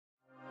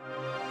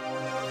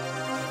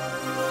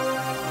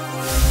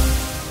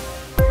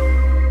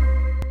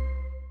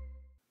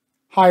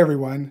Hi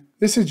everyone,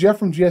 this is Jeff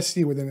from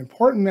GSC with an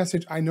important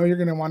message I know you're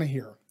going to want to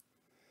hear.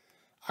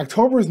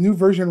 October is new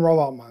version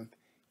rollout month,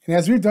 and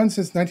as we've done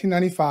since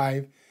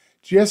 1995,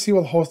 GSC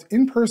will host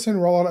in-person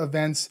rollout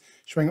events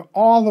showing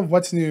all of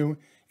what's new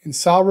in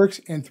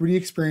SOLIDWORKS and 3D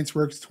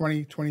ExperienceWorks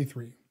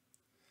 2023.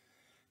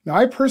 Now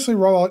I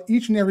personally roll out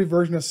each and every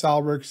version of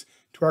SOLIDWORKS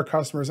to our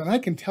customers, and I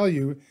can tell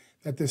you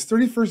that this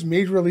 31st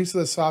major release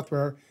of the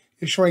software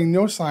is showing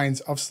no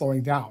signs of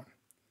slowing down.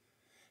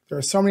 There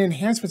are so many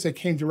enhancements that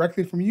came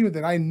directly from you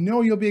that I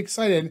know you'll be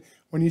excited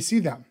when you see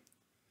them.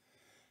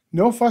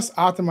 No fuss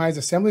optimized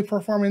assembly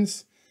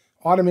performance,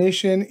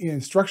 automation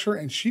in structure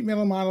and sheet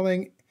metal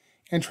modeling,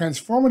 and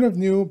transformative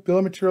new bill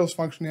of materials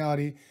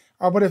functionality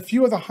are but a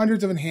few of the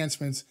hundreds of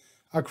enhancements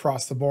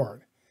across the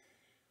board.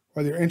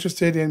 Whether you're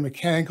interested in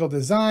mechanical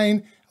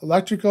design,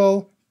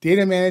 electrical,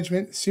 data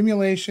management,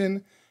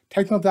 simulation,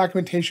 technical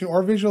documentation,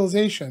 or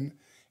visualization,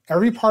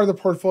 every part of the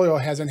portfolio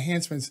has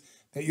enhancements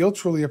that you'll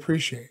truly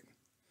appreciate.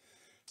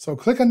 So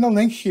click on the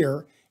link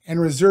here and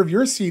reserve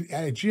your seat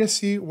at a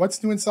GSC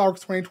What's New in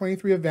SOLIDWORKS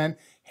 2023 event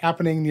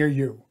happening near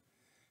you.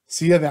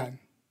 See you then.